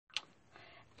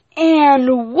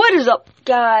And what is up,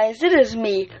 guys? It is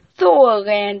me, Thor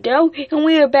Orlando, and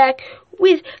we are back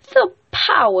with the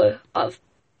power of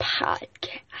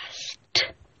podcast.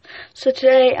 So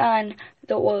today on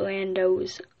the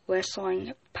Orlando's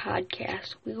Wrestling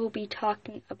Podcast, we will be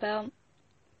talking about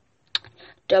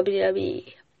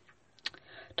WWE.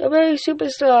 WWE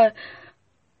superstar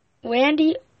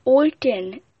Randy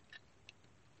Orton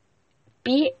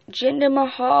beat Jinder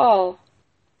Mahal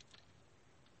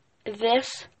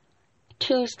this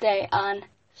Tuesday on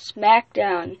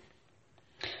SmackDown.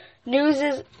 News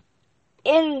is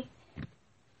in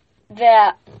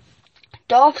that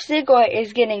Dolph Ziggler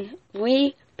is getting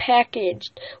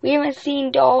repackaged. We haven't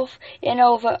seen Dolph in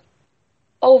over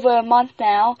a month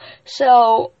now,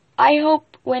 so I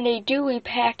hope when they do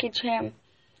repackage him,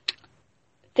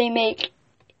 they make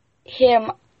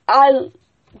him.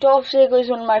 Dolph Ziggler is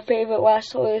one of my favorite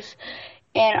wrestlers,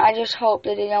 and I just hope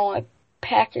that they don't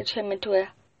package him into a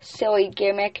silly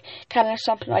gimmick, kind of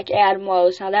something like Adam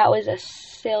Rose. Now that was a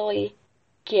silly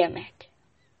gimmick.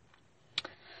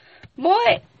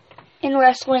 More in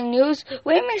wrestling news,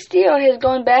 Rey Mysterio has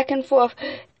gone back and forth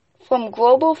from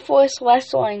Global Force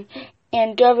Wrestling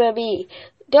and WWE.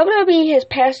 WWE has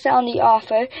passed down the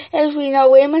offer. As we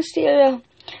know, Rey Mysterio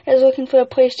is looking for a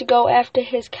place to go after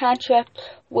his contract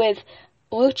with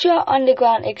Lucha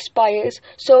Underground expires,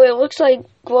 so it looks like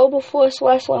Global Force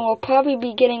Wrestling will probably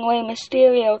be getting Rey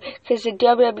Mysterio because the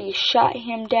WWE shot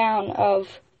him down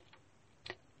of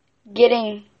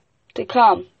getting to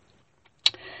come.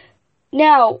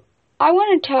 Now, I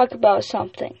want to talk about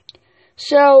something.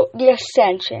 So, the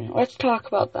Ascension. Let's talk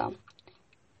about them.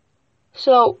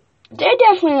 So, they're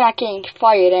definitely not getting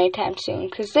fired anytime soon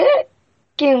because they're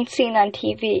getting seen on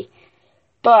TV.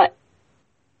 But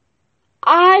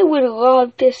I would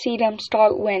love to see them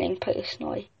start winning,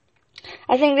 personally.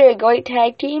 I think they're a great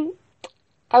tag team.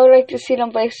 I would like to see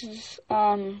them versus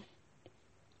the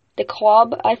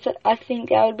Club. I think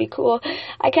that would be cool.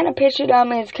 I kind of picture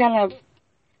them as kind of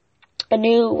a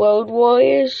new Road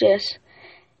Warriors, just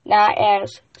not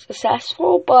as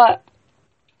successful. But,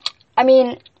 I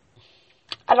mean,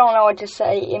 I don't know what to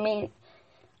say.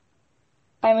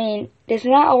 I mean, there's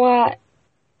not a lot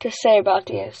to say about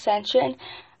the Ascension.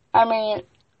 I mean,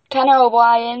 Conor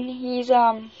O'Brien, he's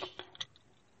a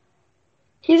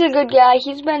good guy.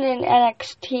 He's been in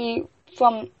NXT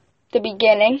from the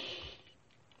beginning.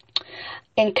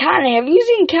 And Conor, have you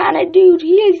seen Conor, dude?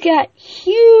 He has got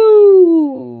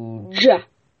huge.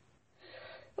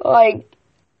 Like,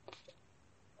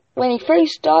 when he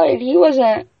first started, he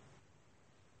wasn't,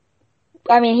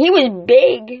 he was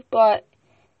big, but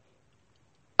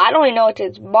I don't even know if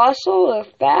it's muscle or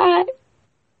fat.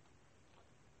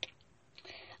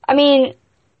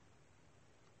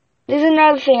 There's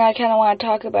another thing I kind of want to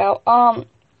talk about.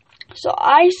 So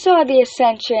I saw the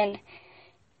Ascension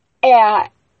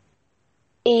at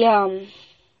it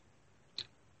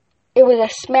was a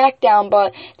SmackDown,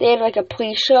 but they had like a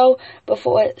pre-show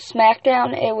before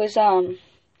SmackDown. It was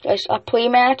just a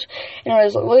pre-match, and it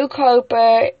was Luke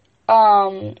Harper,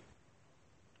 and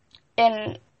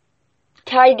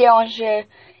Ty Dillinger,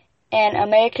 and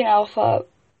American Alpha.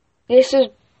 This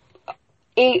was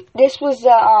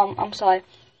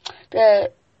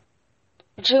the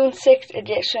June 6th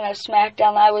edition of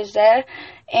SmackDown. I was there,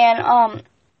 and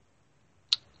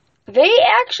they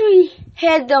actually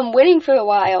had them winning for a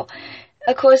while.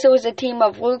 Of course, it was a team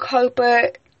of Luke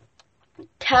Harper,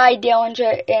 Ty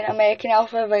Dillinger, and American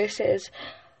Alpha versus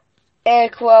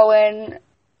Eric Rowan,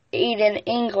 Eden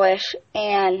English,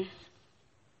 and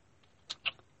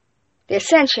the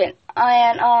Ascension.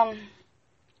 And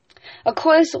of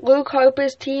course, Luke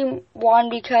Harper's team won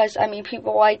because,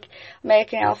 people like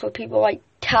American Alpha, people like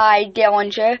Ty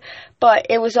Dillinger, but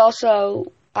it was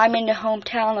also, I'm in the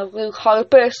hometown of Luke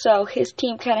Harper, so his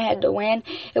team kind of had to win.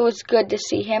 It was good to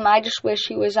see him. I just wish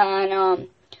he was on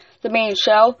the main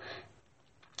show.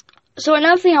 So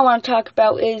another thing I want to talk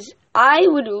about is I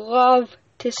would love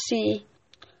to see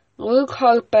Luke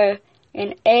Harper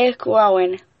and Eric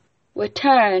Rowan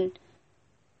return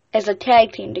as a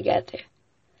tag team together.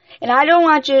 And I don't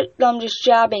want them just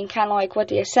jobbing kind of like what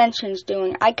the Ascension's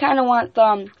doing. I kind of want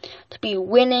them to be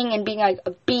winning and being like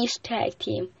a beast tag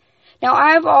team. Now,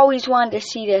 I've always wanted to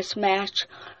see this match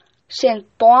since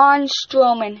Braun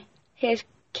Strowman has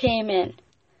came in.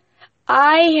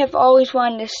 I have always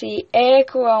wanted to see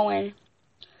Eric Rowan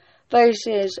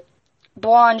versus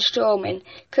Braun Strowman.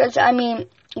 Because,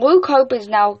 Luke Harper's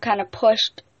now kind of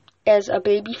pushed as a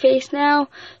babyface now,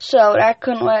 so that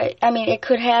couldn't really, I mean, it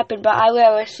could happen, but I'd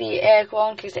rather see Eric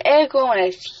Rowan, because Eric Rowan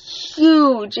is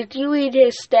huge. If you read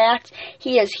his stats,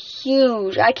 he is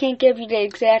huge. I can't give you the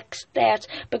exact stats,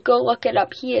 but go look it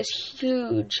up. He is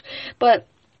huge. But,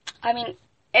 I mean,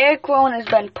 Eric Rowan has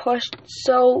been pushed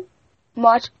so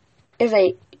much as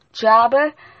a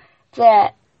jobber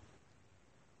that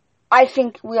I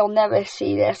think we'll never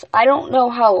see this. I don't know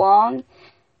how long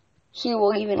he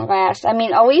will even last. I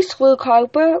mean, at least Luke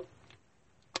Harper,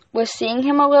 we're seeing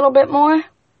him a little bit more.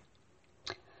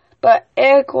 But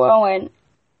Eric Rowan,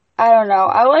 I don't know.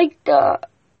 I like the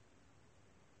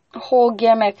whole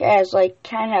gimmick as, like,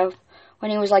 kind of,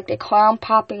 when he was, like, the clown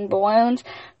popping balloons.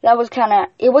 That was kind of,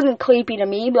 it wasn't creepy to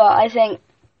me, but I think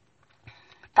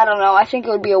it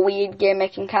would be a weird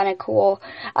gimmick and kind of cool.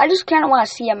 I just kind of want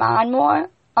to see him on more.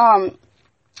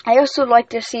 I also would like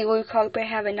to see Luke Harper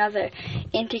have another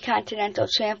Intercontinental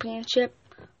Championship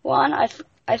one.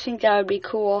 I think that would be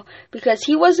cool, because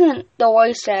he wasn't the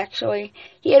worst, actually.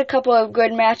 He had a couple of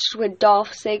good matches with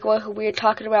Dolph Ziggler, who we were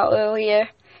talking about earlier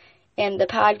in the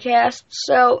podcast.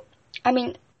 So, I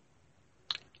mean,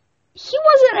 he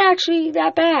wasn't actually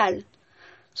that bad.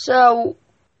 So,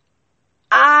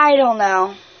 I don't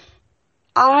know.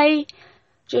 I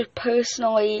just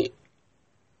personally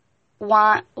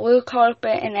want Luke Harper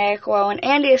and Eric Rowan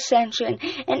and the Ascension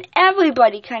and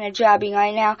everybody kind of jobbing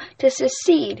right now to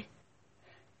succeed.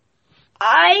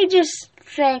 I just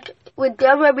think with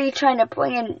WWE trying to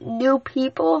bring in new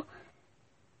people,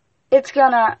 it's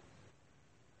gonna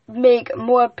make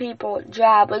more people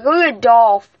job. Like, look at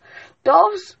Dolph.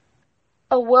 Dolph's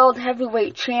a world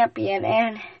heavyweight champion,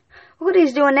 and look what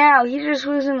he's doing now. He's just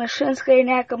losing to Shinsuke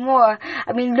Nakamura.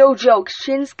 I mean, no joke.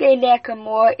 Shinsuke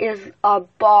Nakamura is a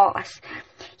boss.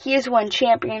 He has won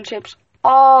championships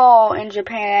all in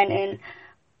Japan, and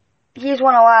he's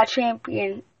won a lot of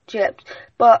championships.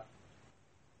 But,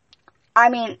 I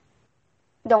mean,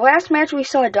 the last match we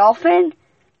saw Dolph in,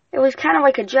 it was kind of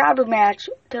like a jobber match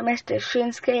to Mr.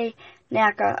 Shinsuke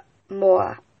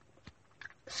Nakamura.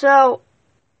 So,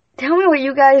 tell me what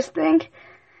you guys think.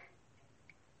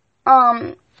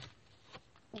 Go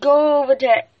over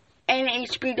to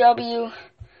NHBW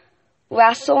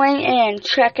Wrestling and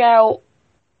check out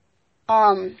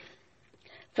them.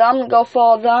 Go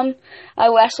follow them. I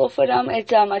wrestle for them.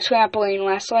 It's a trampoline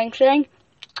wrestling thing.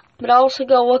 But also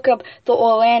go look up the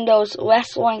Orlando's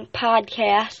Wrestling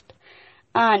Podcast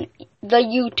on the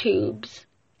YouTubes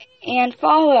and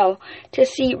follow to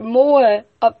see more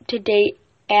up-to-date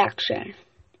action.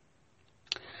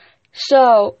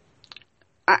 So,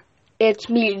 it's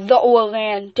me, the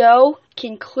Orlando,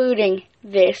 concluding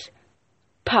this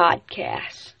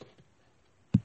podcast.